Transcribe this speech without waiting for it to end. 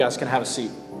You guys can have a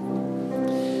seat.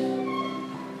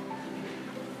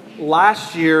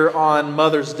 Last year on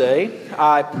Mother's Day,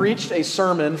 I preached a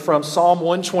sermon from Psalm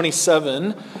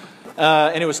 127,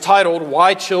 and it was titled,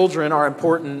 Why Children Are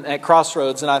Important at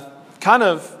Crossroads. And I kind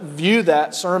of view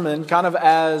that sermon kind of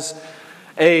as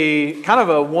a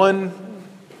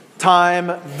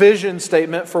one-time vision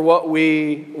statement for what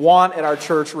we want at our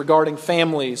church regarding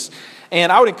families.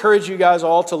 And I would encourage you guys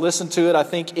all to listen to it. I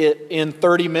think it, in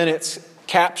 30 minutes,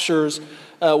 captures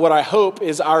what I hope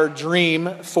is our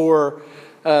dream for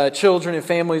children and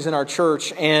families in our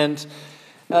church. And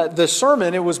the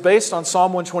sermon, it was based on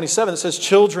Psalm 127. It says,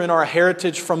 children are a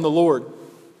heritage from the Lord.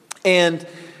 And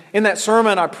in that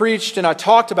sermon, I preached and I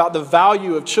talked about the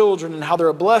value of children and how they're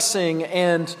a blessing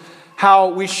and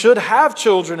how we should have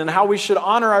children and how we should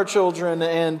honor our children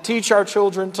and teach our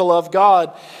children to love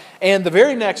God. And the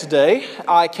very next day,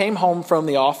 I came home from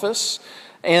the office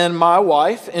and my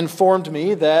wife informed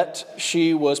me that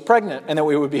she was pregnant and that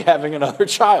we would be having another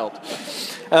child.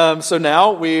 So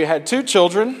now we had 2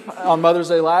 children on Mother's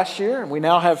Day last year, and we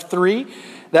now have 3.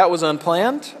 That was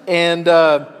unplanned. And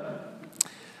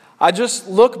I just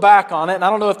look back on it, and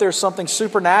I don't know if there's something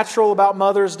supernatural about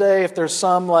Mother's Day, if there's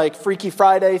some like Freaky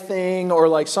Friday thing or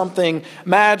like something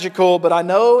magical, but I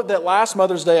know that last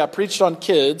Mother's Day I preached on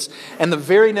kids, and the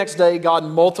very next day God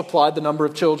multiplied the number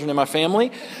of children in my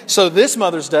family. So this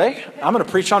Mother's Day, I'm going to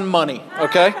preach on money,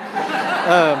 okay?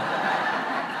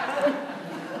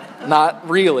 Not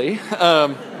really.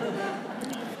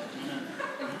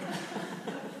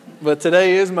 But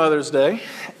today is Mother's Day.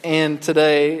 And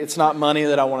today, it's not money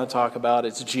that I want to talk about,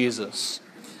 it's Jesus.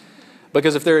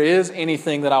 Because if there is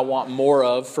anything that I want more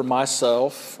of for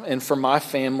myself and for my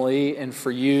family and for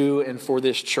you and for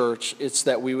this church, it's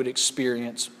that we would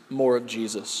experience more of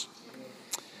Jesus.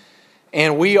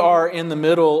 And we are in the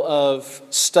middle of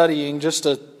studying, just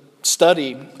a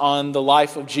study on the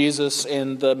life of Jesus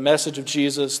and the message of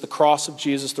Jesus, the cross of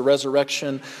Jesus, the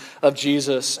resurrection of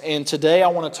Jesus. And today I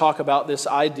want to talk about this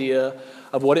idea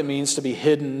of what it means to be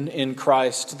hidden in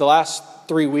Christ. The last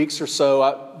 3 weeks or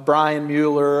so, Brian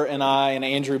Mueller and I and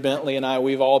Andrew Bentley and I,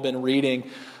 we've all been reading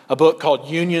a book called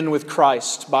Union with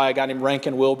Christ by a guy named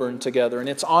Rankin Wilburn together. And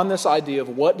it's on this idea of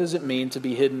what does it mean to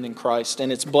be hidden in Christ.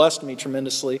 And it's blessed me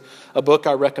tremendously, a book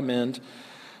I recommend.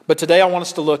 But today I want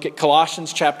us to look at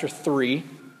Colossians chapter 3,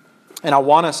 and I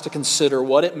want us to consider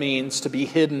what it means to be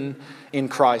hidden in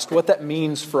Christ, what that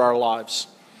means for our lives.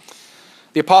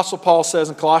 The Apostle Paul says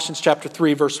in Colossians chapter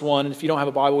 3, verse 1, and if you don't have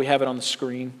a Bible, we have it on the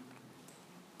screen.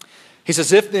 He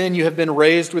says, if then you have been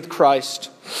raised with Christ,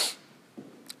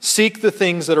 seek the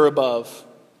things that are above,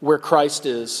 where Christ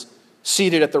is,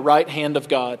 seated at the right hand of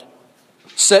God.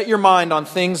 Set your mind on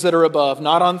things that are above,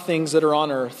 not on things that are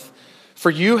on earth.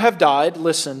 For you have died,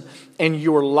 listen, and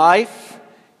your life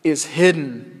is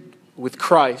hidden with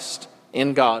Christ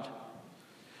in God.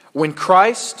 When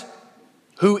Christ,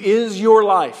 who is your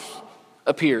life,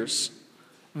 appears,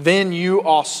 then you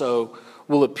also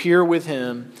will appear with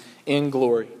him in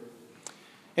glory.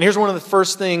 And here's one of the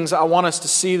first things I want us to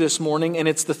see this morning, and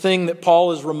it's the thing that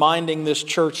Paul is reminding this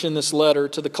church in this letter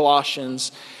to the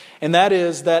Colossians, and that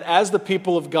is that as the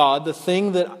people of God, the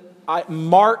thing that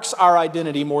marks our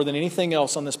identity more than anything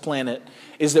else on this planet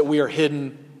is that we are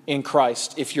hidden in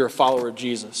Christ if you're a follower of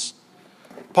Jesus.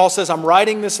 Paul says, I'm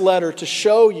writing this letter to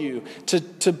show you,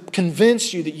 to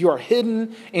convince you that you are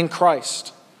hidden in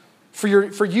Christ. For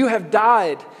you have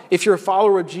died if you're a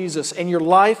follower of Jesus, and your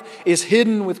life is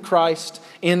hidden with Christ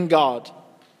in God.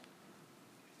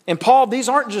 And Paul, these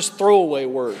aren't just throwaway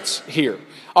words here.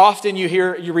 Often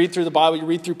you read through the Bible, you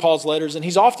read through Paul's letters, and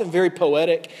he's often very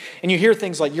poetic. And you hear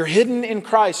things like, you're hidden in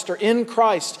Christ, or in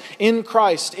Christ, in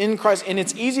Christ, in Christ. And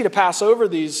it's easy to pass over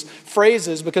these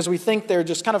phrases because we think they're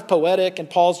just kind of poetic, and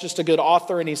Paul's just a good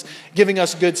author, and he's giving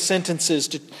us good sentences.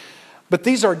 But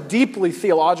these are deeply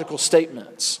theological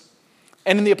statements.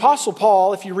 And in the Apostle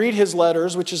Paul, if you read his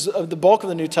letters, which is the bulk of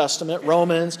the New Testament,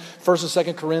 Romans, 1st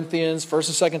and 2nd Corinthians,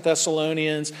 1st and 2nd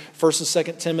Thessalonians, 1st and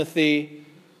 2nd Timothy,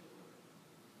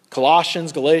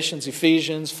 Colossians, Galatians,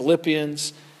 Ephesians,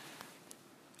 Philippians.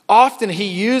 Often he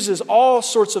uses all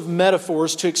sorts of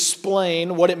metaphors to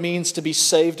explain what it means to be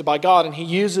saved by God. And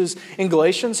in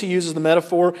Galatians, he uses the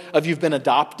metaphor of you've been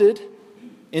adopted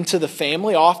into the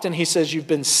family. Often he says you've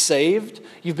been saved,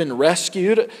 you've been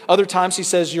rescued. Other times he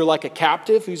says you're like a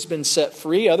captive who's been set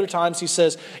free. Other times he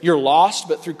says you're lost,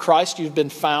 but through Christ you've been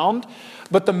found.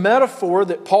 But the metaphor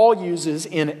that Paul uses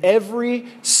in every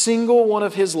single one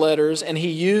of his letters, and he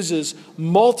uses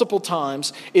multiple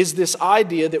times, is this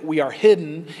idea that we are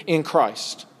hidden in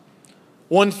Christ.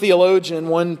 One theologian,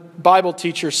 one Bible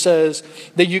teacher says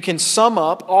that you can sum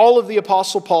up all of the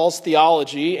Apostle Paul's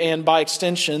theology and by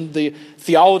extension the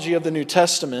theology of the New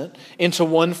Testament into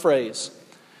one phrase.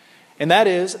 And that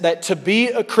is that to be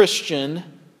a Christian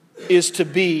is to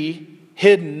be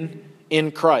hidden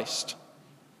in Christ.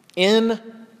 In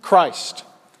Christ.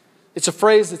 It's a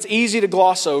phrase that's easy to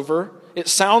gloss over. It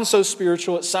sounds so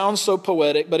spiritual, it sounds so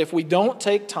poetic, but if we don't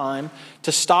take time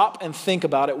to stop and think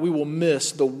about it, we will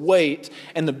miss the weight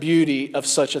and the beauty of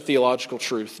such a theological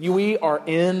truth. We are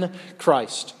in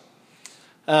Christ.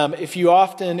 If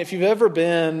you've ever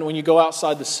been, when you go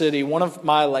outside the city, one of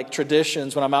my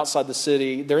traditions when I'm outside the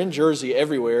city, they're in Jersey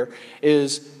everywhere,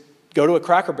 is go to a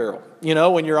Cracker Barrel.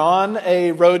 When you're on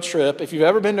a road trip, if you've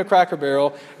ever been to a Cracker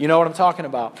Barrel, you know what I'm talking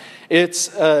about. It's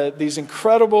these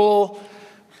incredible,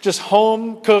 just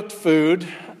home-cooked food,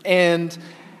 and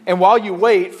while you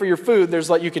wait for your food, there's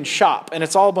you can shop, and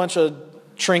it's all a bunch of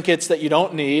trinkets that you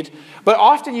don't need. But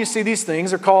often you see these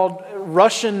things are called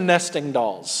Russian nesting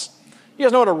dolls. You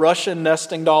guys know what a Russian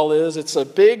nesting doll is? It's a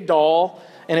big doll,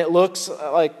 and it looks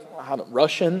like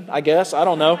Russian, I guess. I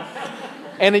don't know.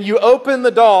 And then you open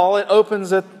the doll, it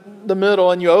opens at the middle,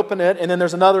 and you open it, and then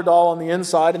there's another doll on the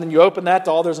inside, and then you open that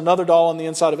doll, there's another doll on the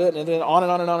inside of it, and then on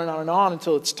and on and on and on and on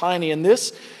until it's tiny. And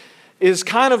this is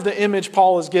kind of the image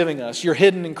Paul is giving us. You're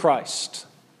hidden in Christ.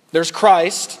 There's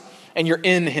Christ, and you're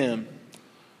in Him.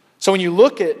 So when you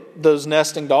look at those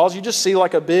nesting dolls, you just see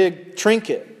a big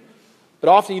trinket. But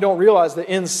often you don't realize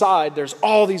that inside there's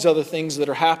all these other things that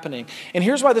are happening. And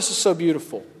here's why this is so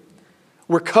beautiful.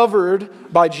 We're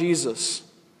covered by Jesus.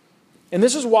 And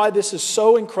this is why this is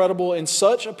so incredible and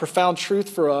such a profound truth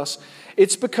for us.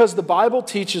 It's because the Bible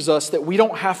teaches us that we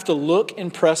don't have to look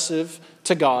impressive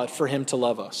to God for Him to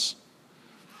love us.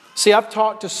 See, I've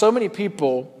talked to so many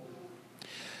people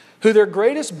who their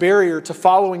greatest barrier to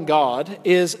following God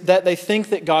is that they think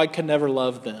that God can never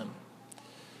love them.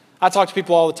 I talk to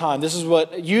people all the time. This is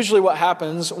usually what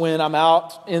happens when I'm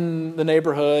out in the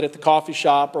neighborhood, at the coffee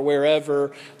shop or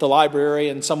wherever, the library,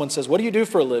 and someone says, "What do you do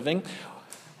for a living?"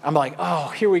 I'm like, oh,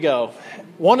 here we go.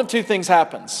 One of two things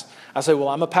happens. I say, well,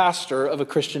 I'm a pastor of a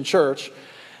Christian church.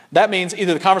 That means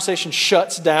either the conversation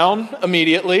shuts down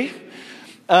immediately,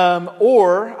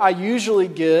 or I usually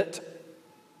get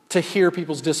to hear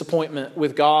people's disappointment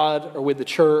with God or with the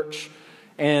church.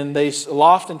 And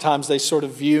oftentimes they sort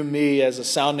of view me as a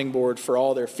sounding board for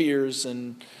all their fears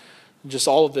and just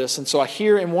all of this. And so I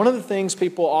hear, and one of the things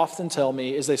people often tell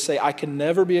me is they say, I can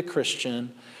never be a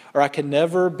Christian, or I can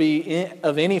never be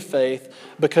of any faith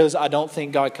because I don't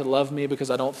think God could love me, because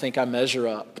I don't think I measure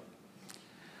up.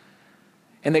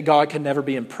 And that God can never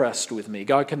be impressed with me.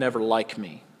 God can never like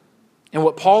me. And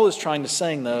what Paul is trying to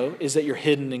say, though, is that you're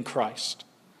hidden in Christ.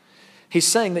 He's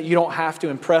saying that you don't have to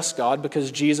impress God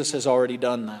because Jesus has already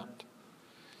done that.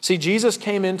 See, Jesus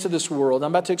came into this world.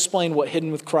 I'm about to explain what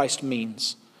hidden with Christ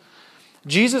means.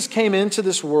 Jesus came into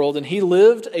this world and He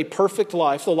lived a perfect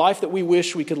life, the life that we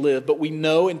wish we could live, but we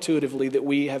know intuitively that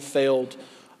we have failed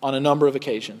on a number of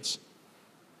occasions.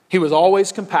 He was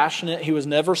always compassionate. He was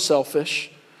never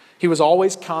selfish. He was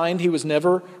always kind. He was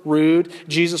never rude.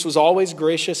 Jesus was always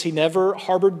gracious. He never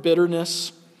harbored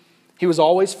bitterness. He was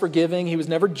always forgiving. He was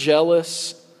never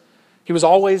jealous. He was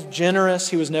always generous.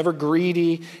 He was never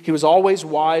greedy. He was always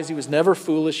wise. He was never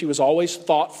foolish. He was always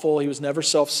thoughtful. He was never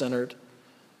self-centered.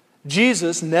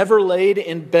 Jesus never laid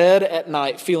in bed at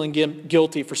night feeling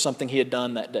guilty for something He had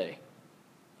done that day.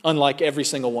 Unlike every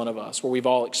single one of us, where we've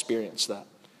all experienced that.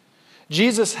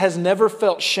 Jesus has never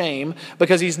felt shame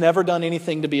because He's never done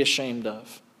anything to be ashamed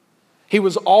of. He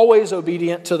was always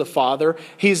obedient to the Father.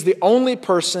 He's the only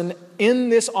person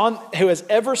who has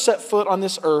ever set foot on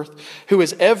this earth, who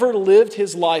has ever lived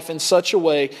his life in such a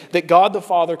way that God the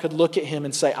Father could look at Him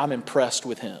and say, I'm impressed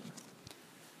with Him.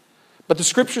 But the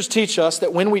Scriptures teach us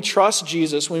that when we trust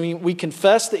Jesus, when we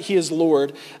confess that He is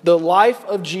Lord, the life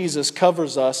of Jesus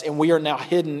covers us and we are now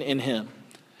hidden in Him.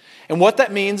 And what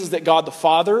that means is that God the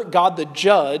Father, God the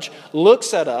Judge,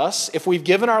 looks at us. If we've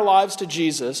given our lives to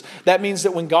Jesus, that means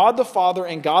that when God the Father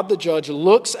and God the Judge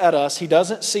looks at us, He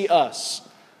doesn't see us.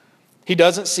 He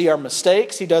doesn't see our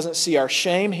mistakes. He doesn't see our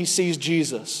shame. He sees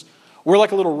Jesus. We're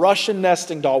like a little Russian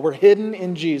nesting doll. We're hidden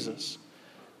in Jesus.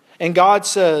 And God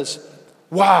says,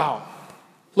 wow,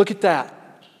 look at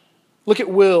that. Look at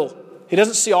Will. He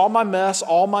doesn't see all my mess,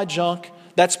 all my junk.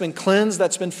 That's been cleansed,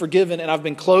 that's been forgiven, and I've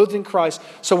been clothed in Christ.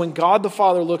 So when God the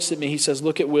Father looks at me, He says,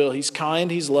 look at Will. He's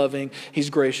kind, he's loving, he's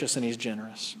gracious, and he's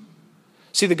generous.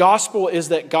 See, the gospel is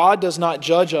that God does not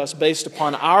judge us based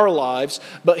upon our lives,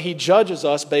 but He judges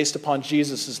us based upon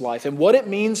Jesus' life. And what it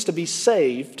means to be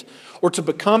saved or to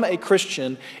become a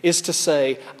Christian is to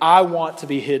say, I want to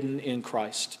be hidden in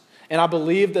Christ. And I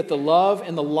believe that the love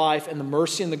and the life and the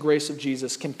mercy and the grace of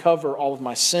Jesus can cover all of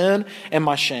my sin and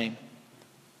my shame.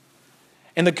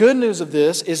 And the good news of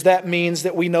this is that means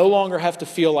that we no longer have to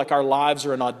feel like our lives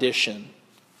are an audition.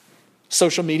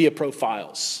 Social media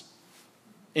profiles.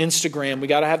 Instagram, we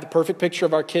got to have the perfect picture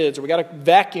of our kids, or we got to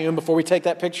vacuum before we take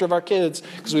that picture of our kids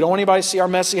because we don't want anybody to see our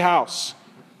messy house.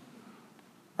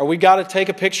 Or we got to take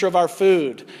a picture of our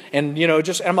food. And,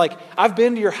 I'm like, I've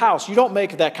been to your house. You don't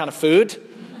make that kind of food.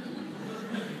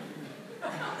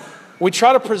 We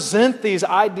try to present these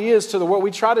ideas to the world.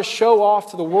 We try to show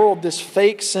off to the world this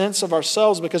fake sense of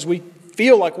ourselves because we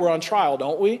feel like we're on trial,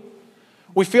 don't we?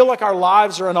 We feel like our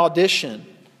lives are an audition.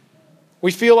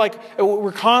 We feel like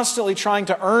we're constantly trying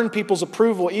to earn people's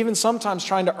approval, even sometimes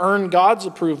trying to earn God's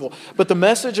approval. But the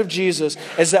message of Jesus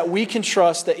is that we can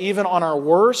trust that even on our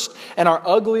worst and our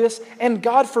ugliest, and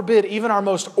God forbid, even our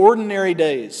most ordinary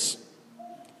days.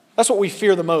 That's what we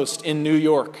fear the most in New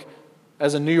York,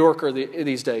 as a New Yorker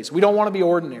these days. We don't want to be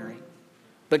ordinary.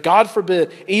 But God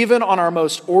forbid, even on our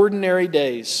most ordinary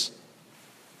days,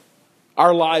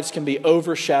 our lives can be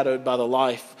overshadowed by the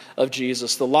life of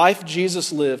Jesus. The life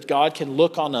Jesus lived, God can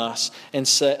look on us and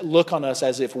look on us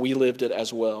as if we lived it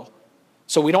as well.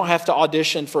 So we don't have to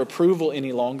audition for approval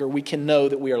any longer. We can know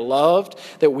that we are loved,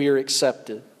 that we are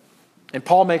accepted. And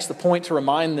Paul makes the point to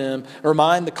remind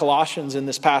the Colossians in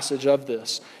this passage of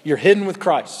this. You're hidden with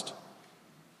Christ.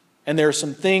 And there are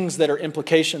some things that are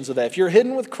implications of that. If you're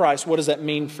hidden with Christ, what does that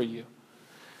mean for you?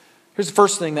 Here's the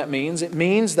first thing that means. It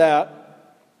means that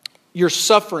your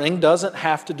suffering doesn't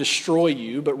have to destroy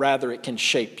you, but rather it can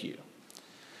shape you.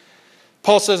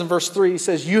 Paul says in verse 3, he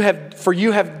says, For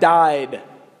you have died.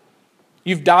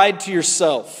 You've died to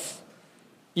yourself.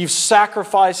 You've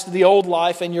sacrificed the old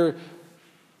life and you're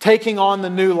taking on the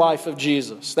new life of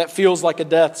Jesus. That feels like a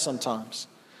death sometimes.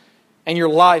 And your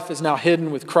life is now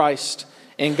hidden with Christ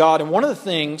in God. And one of the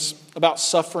things about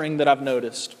suffering that I've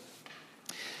noticed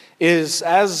is,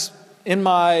 as in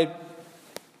my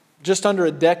just under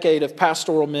a decade of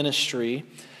pastoral ministry,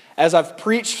 as I've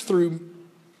preached through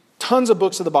tons of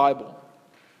books of the Bible,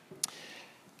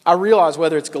 I realize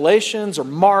whether it's Galatians or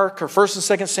Mark or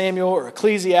 1st and 2nd Samuel or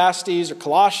Ecclesiastes or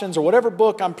Colossians or whatever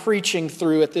book I'm preaching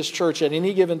through at this church at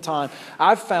any given time,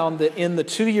 I've found that in the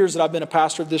 2 years that I've been a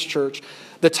pastor of this church,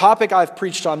 the topic I've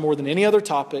preached on more than any other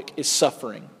topic is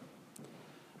suffering.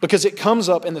 Because it comes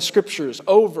up in the Scriptures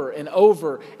over and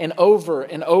over and over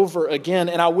and over again.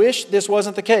 And I wish this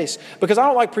wasn't the case. Because I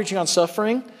don't like preaching on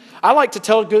suffering. I like to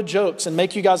tell good jokes and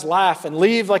make you guys laugh and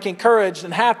leave like encouraged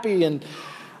and happy. And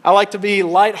I like to be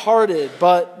lighthearted.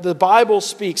 But the Bible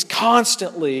speaks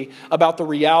constantly about the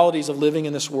realities of living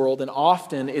in this world. And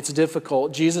often it's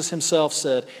difficult. Jesus himself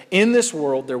said, in this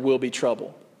world there will be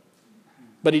trouble.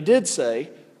 But he did say,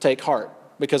 take heart,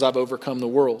 because I've overcome the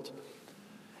world.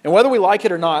 And whether we like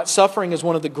it or not, suffering is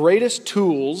one of the greatest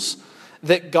tools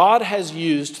that God has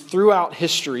used throughout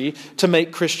history to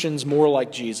make Christians more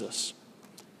like Jesus.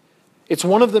 It's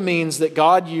one of the means that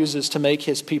God uses to make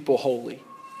his people holy.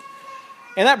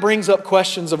 And that brings up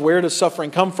questions of where does suffering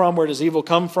come from? Where does evil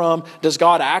come from? Does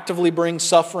God actively bring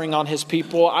suffering on his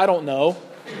people? I don't know.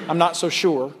 I'm not so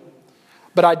sure.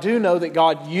 But I do know that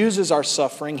God uses our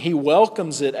suffering. He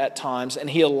welcomes it at times, and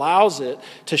he allows it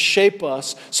to shape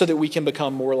us so that we can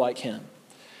become more like him.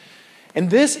 And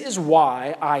this is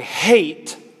why I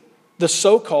hate the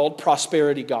so-called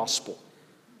prosperity gospel.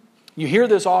 You hear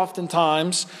this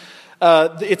oftentimes.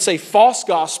 It's a false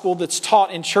gospel that's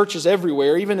taught in churches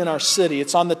everywhere, even in our city.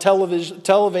 It's on the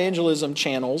televangelism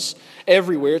channels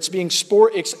everywhere. It's being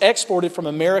exported from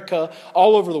America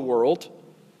all over the world,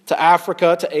 to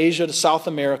Africa, to Asia, to South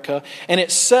America. And it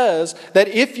says that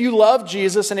if you love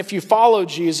Jesus and if you follow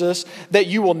Jesus, that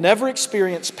you will never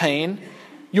experience pain,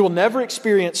 you will never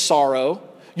experience sorrow,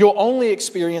 you'll only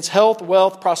experience health,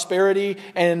 wealth, prosperity,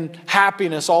 and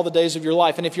happiness all the days of your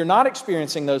life. And if you're not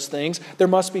experiencing those things, there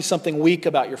must be something weak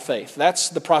about your faith. That's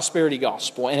the prosperity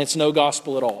gospel, and it's no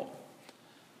gospel at all.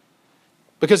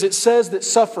 Because it says that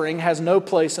suffering has no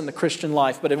place in the Christian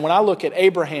life. But when I look at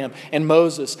Abraham and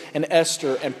Moses and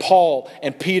Esther and Paul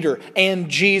and Peter and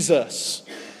Jesus,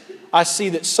 I see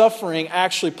that suffering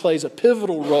actually plays a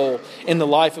pivotal role in the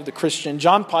life of the Christian.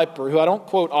 John Piper, who I don't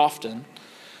quote often,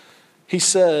 he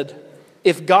said,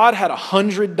 if God had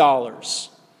 $100,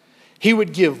 he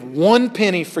would give 1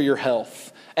 penny for your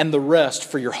health and the rest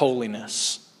for your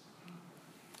holiness.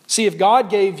 See, if God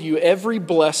gave you every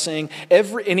blessing,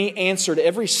 and He answered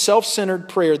every self-centered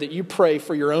prayer that you pray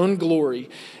for your own glory,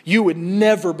 you would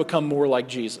never become more like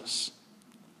Jesus.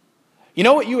 You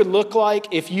know what you would look like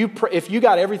if you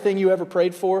got everything you ever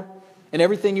prayed for and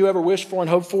everything you ever wished for and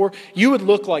hoped for? You would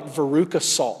look like Veruca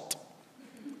Salt,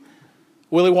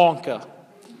 Willy Wonka,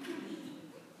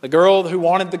 the girl who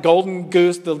wanted the golden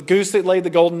goose, the goose that laid the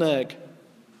golden egg.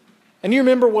 And you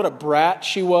remember what a brat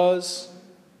she was?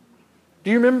 Do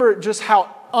you remember just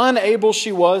how unable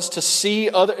she was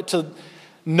to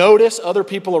notice other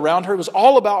people around her? It was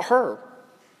all about her.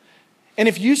 And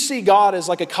if you see God as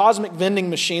like a cosmic vending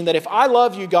machine, that if I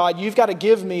love you, God, you've got to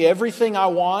give me everything I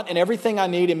want and everything I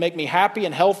need and make me happy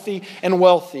and healthy and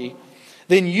wealthy,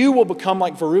 then you will become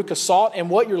like Veruca Salt. And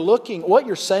what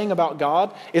you're saying about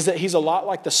God is that He's a lot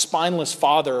like the spineless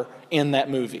father in that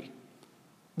movie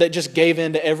that just gave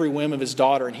in to every whim of his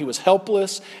daughter, and he was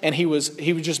helpless, and he was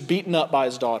just beaten up by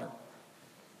his daughter.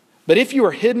 But if you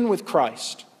are hidden with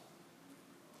Christ,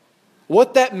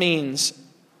 what that means,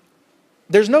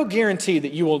 there's no guarantee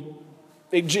that you will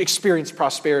experience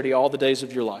prosperity all the days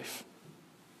of your life.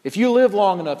 If you live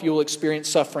long enough, you will experience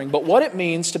suffering. But what it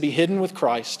means to be hidden with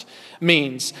Christ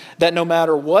means that no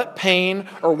matter what pain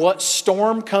or what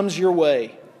storm comes your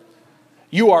way,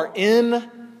 you are in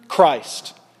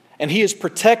Christ. And He is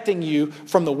protecting you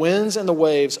from the winds and the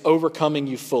waves, overcoming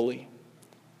you fully.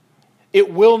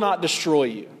 It will not destroy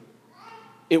you.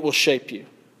 It will shape you.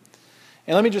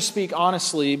 And let me just speak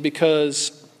honestly,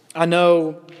 because I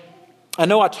know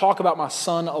I talk about my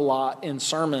son a lot in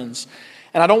sermons,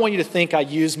 and I don't want you to think I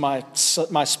use my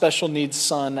special needs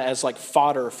son as like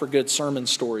fodder for good sermon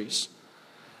stories.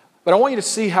 But I want you to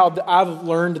see how I've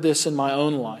learned this in my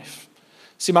own life.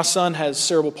 See, my son has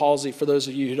cerebral palsy, for those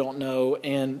of you who don't know,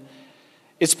 and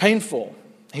it's painful.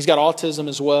 He's got autism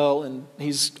as well, and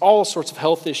he's all sorts of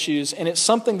health issues, and it's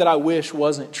something that I wish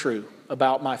wasn't true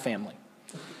about my family.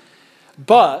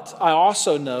 But I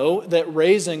also know that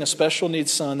raising a special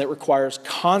needs son that requires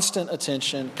constant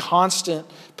attention, constant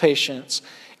patience,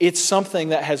 it's something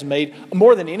that has made,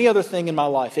 more than any other thing in my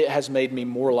life, it has made me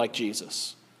more like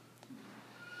Jesus.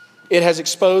 It has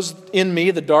exposed in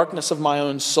me the darkness of my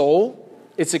own soul.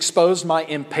 It's exposed my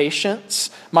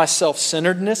impatience, my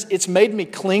self-centeredness. It's made me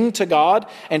cling to God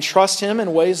and trust Him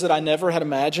in ways that I never had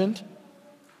imagined.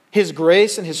 His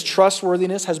grace and His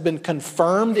trustworthiness has been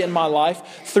confirmed in my life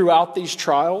throughout these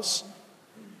trials.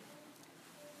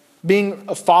 Being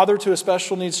a father to a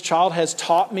special needs child has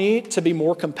taught me to be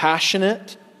more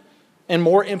compassionate and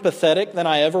more empathetic than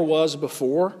I ever was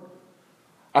before.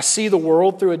 I see the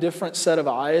world through a different set of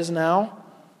eyes now.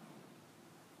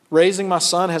 Raising my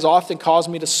son has often caused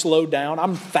me to slow down.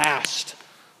 I'm fast.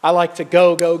 I like to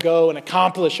go, and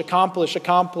accomplish.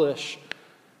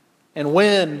 And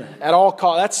win at all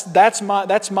costs. That's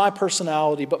my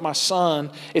personality. But my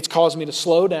son, it's caused me to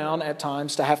slow down at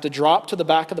times, to have to drop to the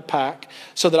back of the pack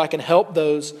so that I can help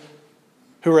those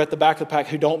who are at the back of the pack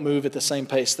who don't move at the same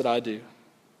pace that I do.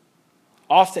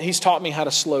 Often he's taught me how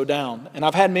to slow down. And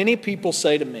I've had many people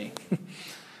say to me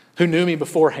who knew me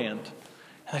beforehand,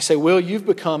 and they say, Will, you've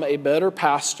become a better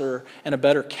pastor and a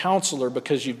better counselor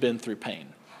because you've been through pain.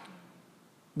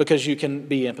 Because you can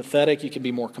be empathetic, you can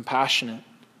be more compassionate.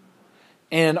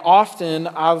 And often,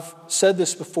 I've said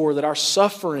this before, that our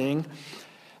suffering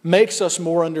makes us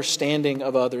more understanding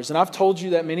of others. And I've told you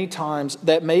that many times,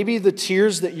 that maybe the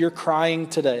tears that you're crying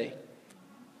today,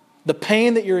 the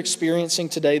pain that you're experiencing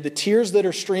today, the tears that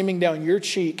are streaming down your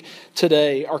cheek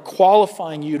today are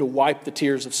qualifying you to wipe the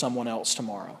tears of someone else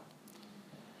tomorrow.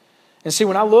 And see,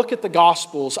 when I look at the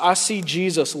Gospels, I see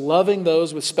Jesus loving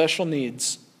those with special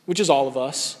needs, which is all of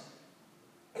us.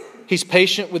 He's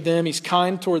patient with them. He's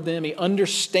kind toward them. He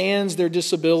understands their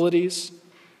disabilities.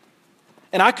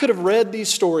 And I could have read these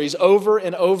stories over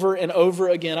and over and over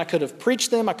again. I could have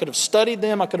preached them. I could have studied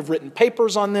them. I could have written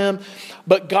papers on them.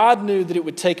 But God knew that it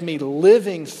would take me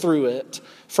living through it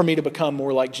for me to become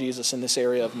more like Jesus in this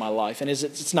area of my life. And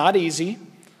it's not easy.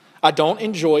 I don't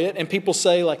enjoy it. And people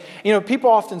say, people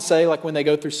often say, when they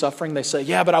go through suffering, they say,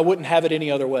 yeah, but I wouldn't have it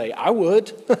any other way. I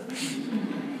would.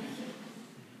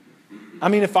 I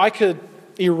mean, if I could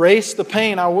erase the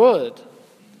pain, I would.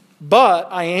 But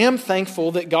I am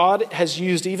thankful that God has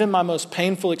used even my most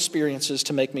painful experiences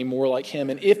to make me more like Him.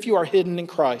 And if you are hidden in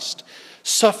Christ,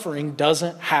 suffering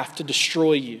doesn't have to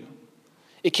destroy you.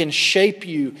 It can shape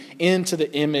you into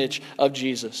the image of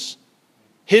Jesus.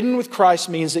 Hidden with Christ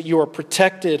means that you are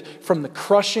protected from the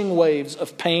crushing waves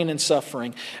of pain and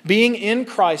suffering. Being in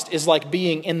Christ is like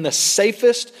being in the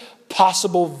safest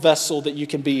possible vessel that you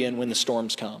can be in when the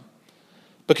storms come.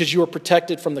 because you are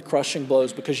protected from the crushing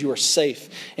blows, because you are safe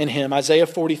in him. Isaiah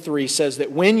 43 says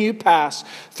that when you pass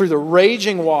through the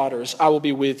raging waters, I will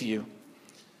be with you.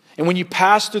 And when you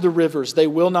pass through the rivers, they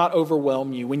will not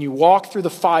overwhelm you. When you walk through the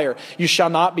fire, you shall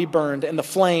not be burned, and the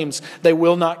flames, they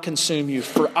will not consume you.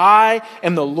 For I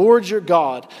am the Lord your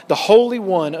God, the Holy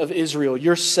One of Israel,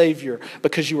 your Savior,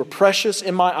 because you are precious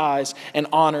in my eyes and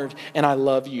honored, and I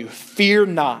love you. Fear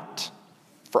not,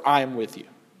 for I am with you.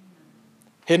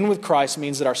 Hidden with Christ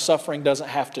means that our suffering doesn't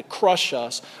have to crush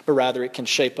us, but rather it can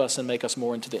shape us and make us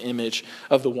more into the image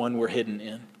of the one we're hidden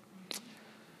in.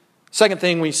 Second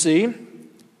thing we see,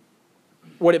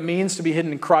 what it means to be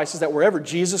hidden in Christ, is that wherever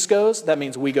Jesus goes, that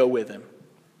means we go with him.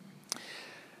 It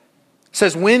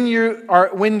says,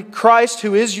 when Christ,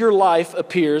 who is your life,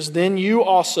 appears, then you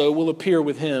also will appear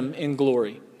with him in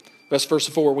glory. That's verse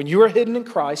 4. When you are hidden in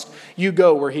Christ, you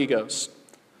go where he goes.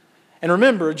 And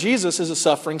remember, Jesus is a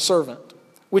suffering servant,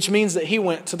 which means that he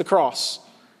went to the cross,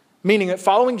 meaning that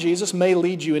following Jesus may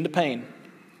lead you into pain,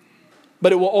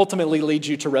 but it will ultimately lead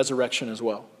you to resurrection as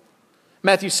well.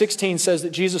 Matthew 16 says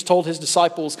that Jesus told his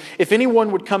disciples, if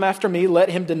anyone would come after me, let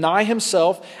him deny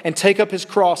himself and take up his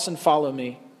cross and follow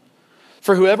me.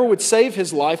 For whoever would save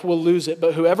his life will lose it,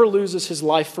 but whoever loses his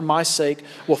life for my sake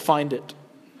will find it.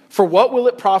 For what will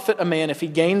it profit a man if he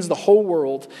gains the whole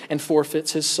world and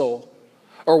forfeits his soul?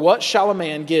 Or what shall a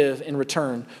man give in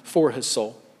return for his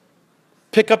soul?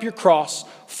 Pick up your cross,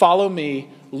 follow me,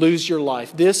 lose your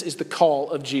life. This is the call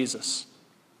of Jesus.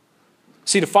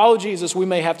 See, to follow Jesus, we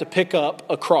may have to pick up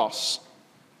a cross.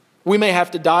 We may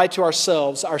have to die to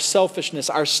ourselves, our selfishness,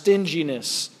 our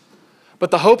stinginess.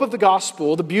 But the hope of the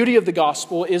gospel, the beauty of the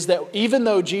gospel, is that even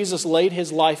though Jesus laid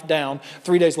his life down,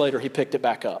 3 days later he picked it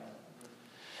back up.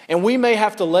 And we may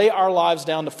have to lay our lives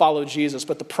down to follow Jesus,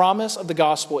 but the promise of the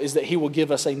gospel is that he will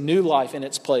give us a new life in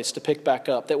its place to pick back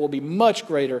up that will be much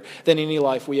greater than any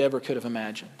life we ever could have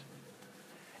imagined.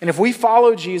 And if we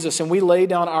follow Jesus and we lay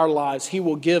down our lives, he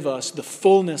will give us the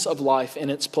fullness of life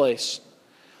in its place.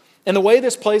 And the way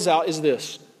this plays out is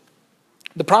this.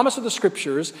 The promise of the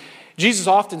scriptures, Jesus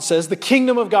often says, the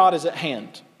kingdom of God is at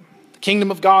hand. The kingdom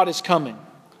of God is coming.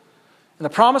 And the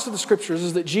promise of the scriptures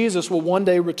is that Jesus will one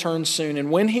day return soon.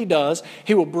 And when he does,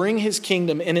 he will bring his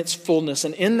kingdom in its fullness.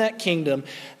 And in that kingdom,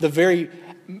 the very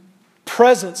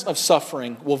presence of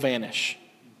suffering will vanish.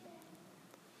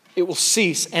 It will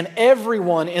cease. And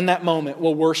everyone in that moment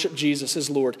will worship Jesus as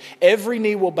Lord. Every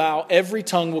knee will bow. Every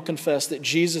tongue will confess that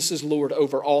Jesus is Lord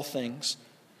over all things.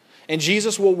 And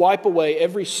Jesus will wipe away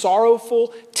every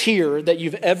sorrowful tear that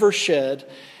you've ever shed,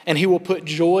 and he will put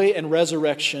joy and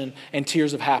resurrection and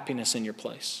tears of happiness in your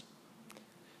place.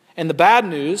 And the bad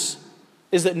news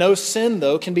is that no sin,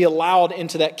 though, can be allowed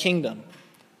into that kingdom,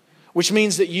 which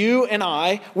means that you and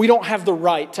I, we don't have the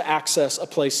right to access a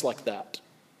place like that.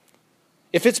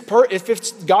 If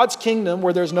it's God's kingdom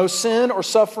where there's no sin or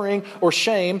suffering or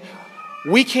shame,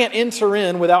 we can't enter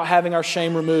in without having our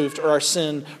shame removed or our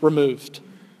sin removed.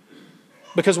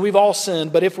 Because we've all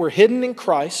sinned, but if we're hidden in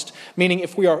Christ, meaning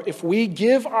if we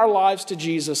give our lives to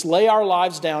Jesus, lay our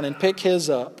lives down and pick his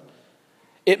up,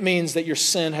 it means that your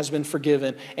sin has been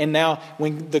forgiven. And now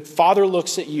when the Father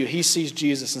looks at you, he sees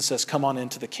Jesus and says, come on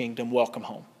into the kingdom, welcome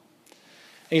home.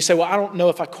 And you say, well, I don't know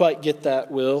if I quite get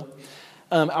that, Will.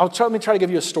 Let me try to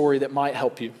give you a story that might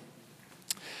help you.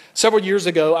 Several years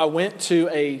ago, I went to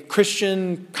a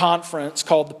Christian conference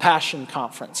called the Passion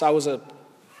Conference. I was a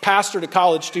pastor to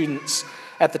college students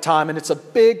at the time, and it's a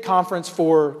big conference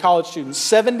for college students.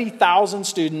 70,000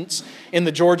 students in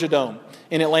the Georgia Dome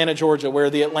in Atlanta, Georgia, where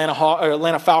the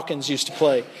Atlanta Falcons used to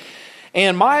play.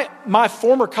 And my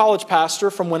former college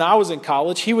pastor from when I was in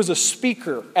college, he was a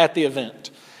speaker at the event.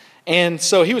 And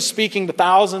so he was speaking to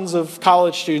thousands of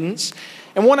college students.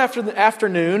 And one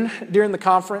afternoon during the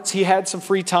conference, he had some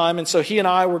free time. And so he and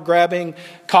I were grabbing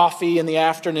coffee in the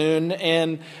afternoon.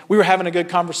 And we were having a good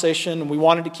conversation. And we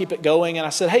wanted to keep it going. And I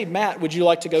said, hey, Matt, would you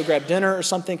like to go grab dinner or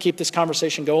something? Keep this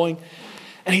conversation going.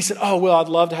 And he said, oh, well, I'd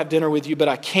love to have dinner with you, but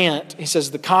I can't. He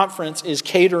says, the conference is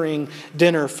catering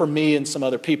dinner for me and some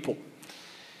other people.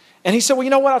 And he said, well, you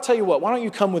know what? I'll tell you what. Why don't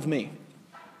you come with me?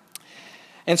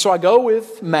 And so I go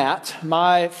with Matt,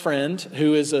 my friend,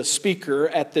 who is a speaker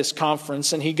at this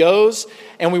conference, and he goes,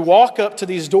 and we walk up to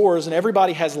these doors, and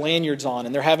everybody has lanyards on,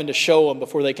 and they're having to show them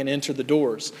before they can enter the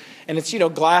doors. And it's,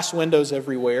 glass windows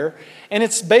everywhere, and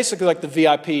it's basically like the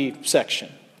VIP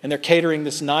section, and they're catering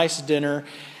this nice dinner.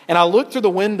 And I look through the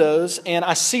windows, and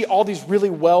I see all these really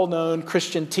well-known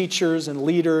Christian teachers and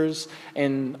leaders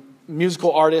and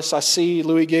musical artists. I see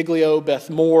Louis Giglio, Beth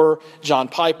Moore, John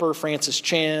Piper, Francis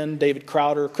Chan, David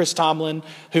Crowder, Chris Tomlin,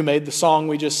 who made the song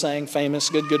we just sang, famous,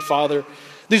 Good, Good Father.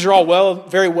 These are all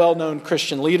very well-known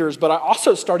Christian leaders, but I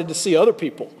also started to see other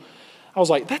people. I was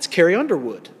like, that's Carrie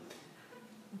Underwood.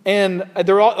 And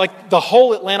they're all like, the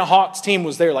whole Atlanta Hawks team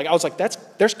was there. Like, I was like,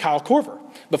 there's Kyle Korver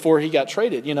before he got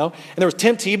traded, you know. And there was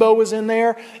Tim Tebow was in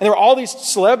there. And there were all these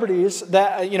celebrities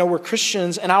that, were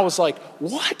Christians. And I was like,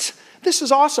 what? This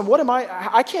is awesome. What am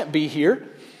I can't be here.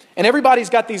 And everybody's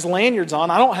got these lanyards on.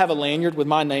 I don't have a lanyard with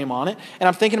my name on it. And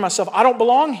I'm thinking to myself, I don't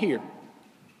belong here.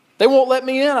 They won't let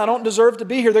me in. I don't deserve to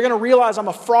be here. They're going to realize I'm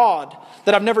a fraud,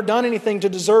 that I've never done anything to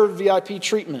deserve VIP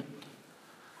treatment.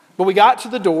 But we got to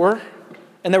the door,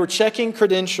 and they were checking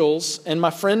credentials, and my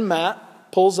friend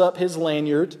Matt pulls up his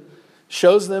lanyard,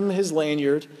 shows them his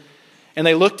lanyard, and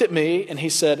they looked at me, and he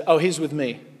said, oh, he's with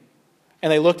me.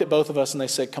 And they looked at both of us, and they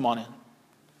said, come on in.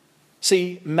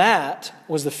 See, Matt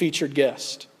was the featured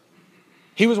guest.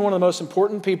 He was one of the most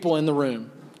important people in the room,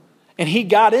 and he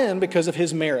got in because of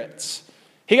his merits.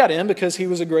 He got in because he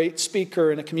was a great speaker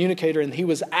and a communicator, and he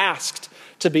was asked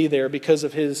to be there because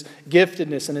of his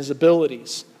giftedness and his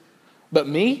abilities. But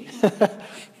me?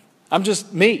 I'm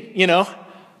just me, I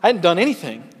hadn't done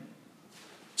anything.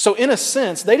 So in a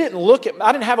sense, they didn't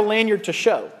I didn't have a lanyard to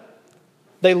show.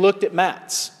 They looked at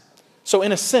Matt's. So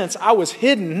in a sense, I was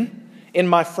hidden in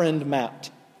my friend Matt.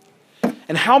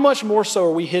 And how much more so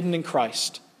are we hidden in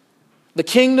Christ? The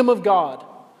kingdom of God,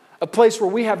 a place where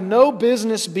we have no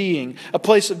business being, a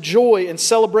place of joy and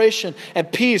celebration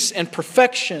and peace and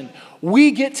perfection.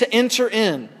 We get to enter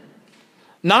in.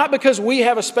 Not because we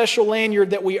have a special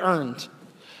lanyard that we earned,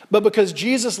 but because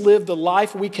Jesus lived the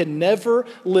life we could never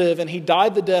live, and He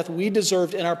died the death we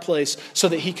deserved in our place so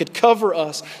that He could cover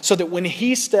us, so that when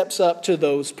He steps up to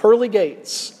those pearly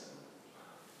gates,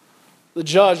 the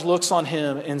judge looks on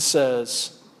Him and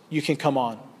says, you can come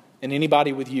on, and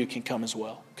anybody with you can come as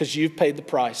well, because you've paid the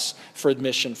price for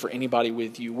admission for anybody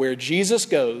with you. Where Jesus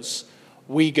goes,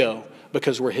 we go,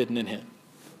 because we're hidden in Him.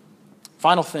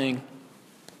 Final thing.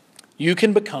 You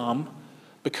can become,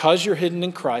 because you're hidden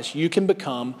in Christ, you can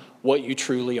become what you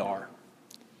truly are.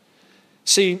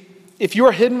 See, if you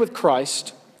are hidden with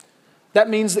Christ, that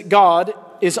means that God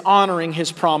is honoring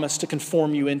His promise to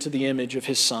conform you into the image of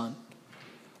His Son.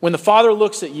 When the Father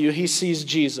looks at you, He sees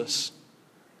Jesus.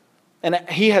 And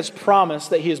He has promised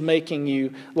that He is making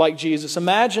you like Jesus.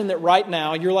 Imagine that right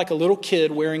now you're like a little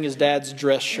kid wearing his dad's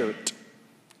dress shirt.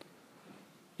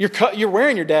 You're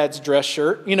wearing your dad's dress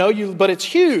shirt, but it's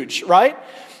huge, right?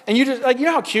 And you just,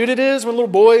 how cute it is when little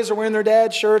boys are wearing their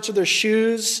dad's shirts or their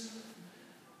shoes.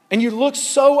 And you look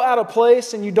so out of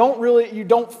place, and you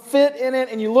don't fit in it,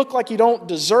 and you look like you don't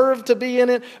deserve to be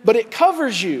in it, but it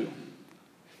covers you.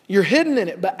 You're hidden in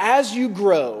it. But as you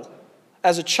grow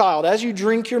as a child, as you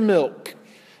drink your milk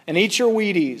and eat your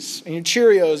Wheaties and your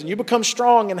Cheerios, and you become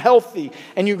strong and healthy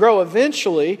and you grow,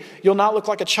 eventually you'll not look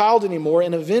like a child anymore,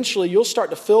 and eventually you'll start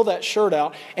to fill that shirt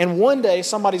out, and one day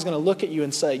somebody's going to look at you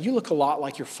and say, you look a lot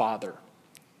like your father.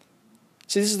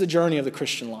 See, this is the journey of the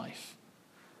Christian life.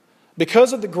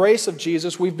 Because of the grace of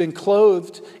Jesus, we've been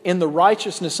clothed in the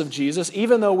righteousness of Jesus,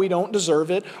 even though we don't deserve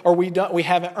it or we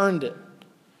haven't earned it.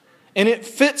 And it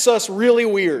fits us really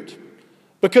weird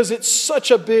because it's such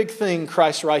a big thing,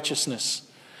 Christ's righteousness.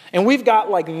 And we've got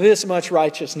like this much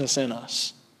righteousness in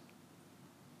us.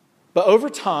 But over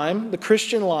time, the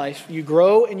Christian life, you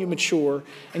grow and you mature,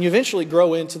 and you eventually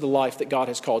grow into the life that God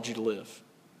has called you to live.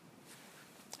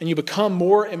 And you become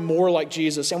more and more like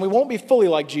Jesus. And we won't be fully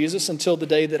like Jesus until the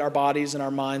day that our bodies and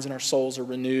our minds and our souls are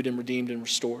renewed and redeemed and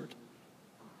restored.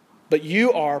 But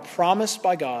you are promised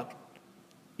by God.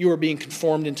 You are being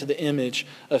conformed into the image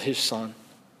of His Son.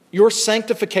 Your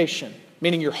sanctification,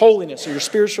 meaning your holiness or your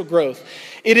spiritual growth,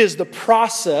 it is the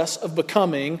process of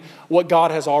becoming what God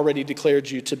has already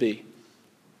declared you to be.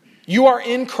 You are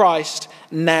in Christ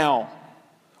now,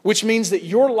 which means that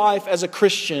your life as a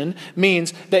Christian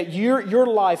means that your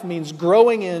life means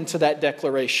growing into that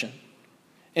declaration.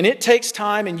 And it takes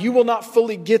time, and you will not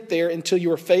fully get there until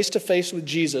you are face to face with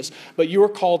Jesus, but you are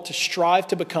called to strive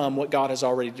to become what God has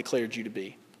already declared you to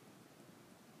be.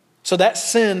 So that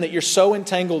sin that you're so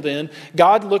entangled in,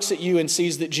 God looks at you and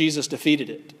sees that Jesus defeated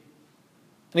it.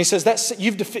 And He says,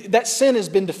 that sin has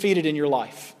been defeated in your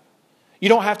life. You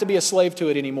don't have to be a slave to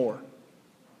it anymore.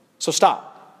 So stop.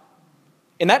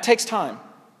 And that takes time.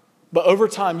 But over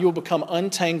time, you'll become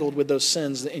untangled with those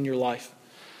sins in your life.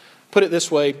 Put it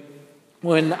this way.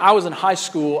 When I was in high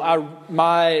school, I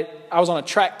was on a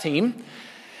track team.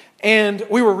 And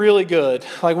we were really good.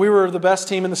 Like, we were the best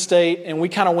team in the state, and we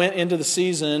kind of went into the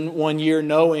season one year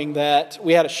knowing that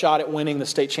we had a shot at winning the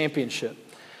state championship.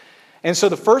 And so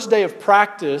the first day of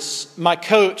practice, my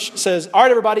coach says, all right,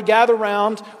 everybody, gather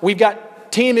around. We've got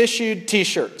team-issued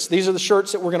t-shirts. These are the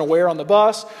shirts that we're going to wear on the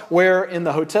bus, wear in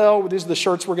the hotel. These are the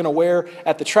shirts we're going to wear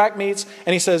at the track meets.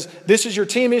 And he says, this is your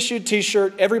team-issued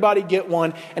t-shirt. Everybody get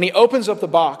one. And he opens up the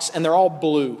box, and they're all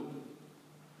blue.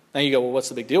 Now you go, well, what's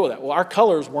the big deal with that? Well, our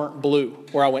colors weren't blue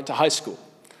where I went to high school.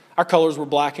 Our colors were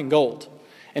black and gold.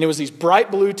 And it was these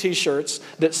bright blue t-shirts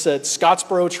that said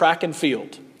Scottsboro Track and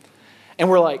Field. And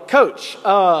we're like, Coach,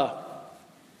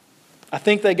 I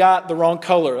think they got the wrong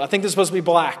color. I think this is supposed to be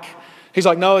black. He's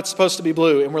like, no, it's supposed to be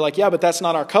blue. And we're like, yeah, but that's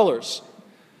not our colors.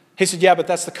 He said, yeah, but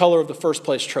that's the color of the first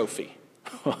place trophy.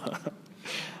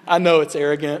 I know it's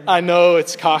arrogant. I know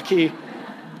it's cocky.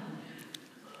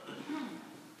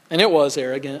 And it was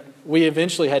arrogant. We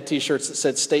eventually had t-shirts that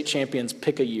said state champions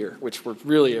pick a year, which were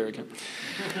really arrogant.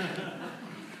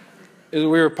 We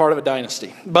were part of a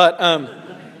dynasty. But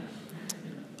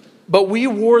we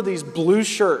wore these blue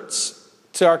shirts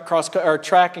to our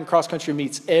track and cross-country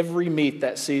meets every meet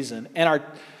that season. And our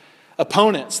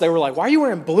opponents, they were like, why are you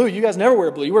wearing blue? You guys never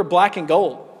wear blue. You wear black and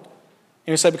gold.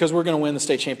 And we said, because we're going to win the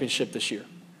state championship this year.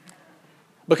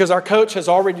 Because our coach has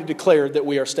already declared that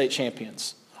we are state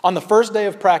champions. On the first day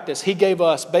of practice, he gave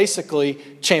us basically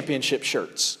championship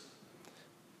shirts.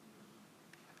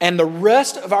 And the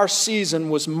rest of our season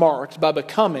was marked by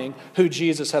becoming who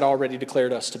Jesus had already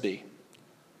declared us to be.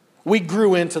 We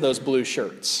grew into those blue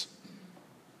shirts.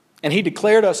 And he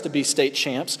declared us to be state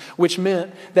champs, which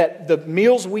meant that the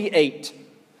meals we ate,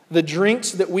 the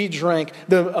drinks that we drank,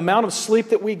 the amount of sleep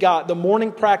that we got, the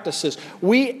morning practices,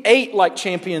 we ate like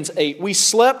champions ate. We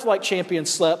slept like champions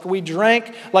slept. We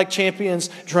drank like champions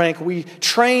drank. We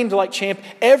trained like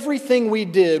champions. Everything we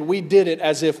did it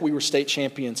as if we were state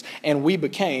champions. And we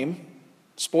became,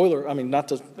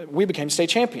 we became state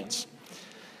champions.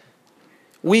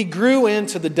 We grew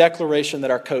into the declaration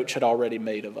that our coach had already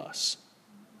made of us.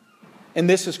 And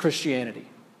this is Christianity.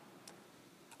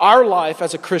 Our life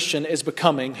as a Christian is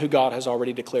becoming who God has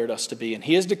already declared us to be. And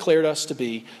he has declared us to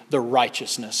be the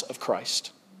righteousness of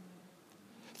Christ.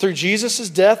 Through Jesus'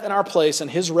 death in our place and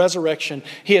his resurrection,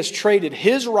 he has traded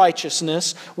his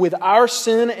righteousness with our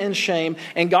sin and shame.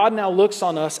 And God now looks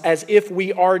on us as if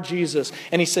we are Jesus.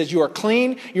 And he says, you are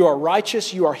clean, you are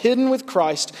righteous, you are hidden with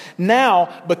Christ.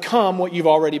 Now become what you've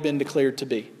already been declared to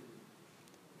be.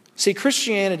 See,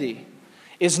 Christianity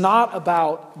is not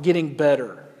about getting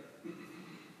better.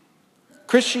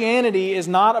 Christianity is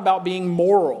not about being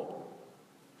moral.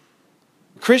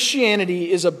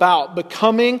 Christianity is about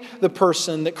becoming the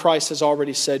person that Christ has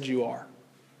already said you are.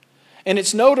 And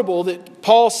it's notable that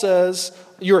Paul says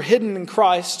you're hidden in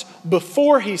Christ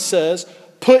before he says,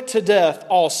 put to death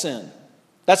all sin.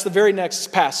 That's the very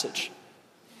next passage.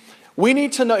 We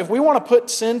need to know, if we want to put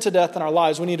sin to death in our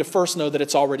lives, we need to first know that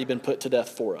it's already been put to death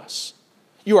for us.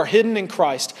 You are hidden in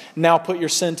Christ. Now put your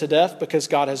sin to death because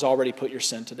God has already put your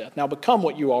sin to death. Now become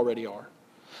what you already are.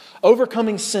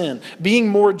 Overcoming sin, being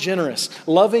more generous,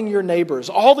 loving your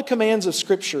neighbors, all the commands of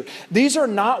Scripture. These are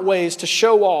not ways to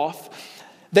show off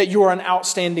that you are an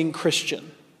outstanding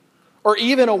Christian or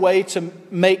even a way to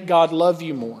make God love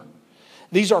you more.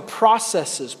 These are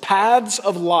processes, paths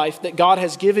of life that God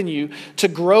has given you to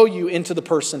grow you into the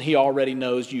person he already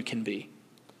knows you can be.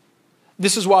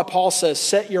 This is why Paul says,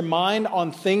 set your mind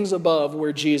on things above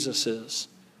where Jesus is.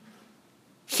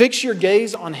 Fix your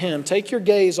gaze on him. Take your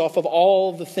gaze off of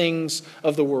all the things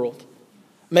of the world.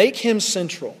 Make him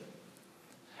central.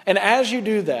 And as you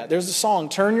do that, there's the song,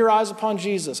 Turn Your Eyes Upon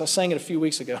Jesus. I sang it a few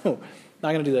weeks ago. Not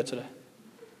going to do that today.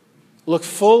 Look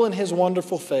full in his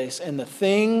wonderful face, and the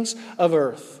things of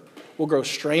earth will grow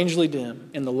strangely dim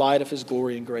in the light of his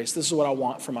glory and grace. This is what I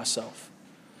want for myself.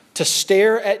 To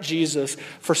stare at Jesus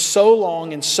for so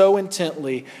long and so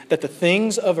intently that the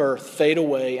things of earth fade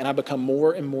away and I become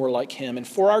more and more like him. And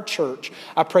for our church,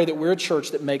 I pray that we're a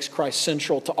church that makes Christ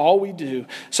central to all we do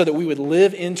so that we would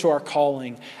live into our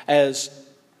calling as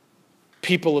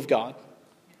people of God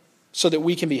so that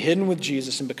we can be hidden with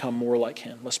Jesus and become more like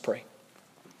him. Let's pray.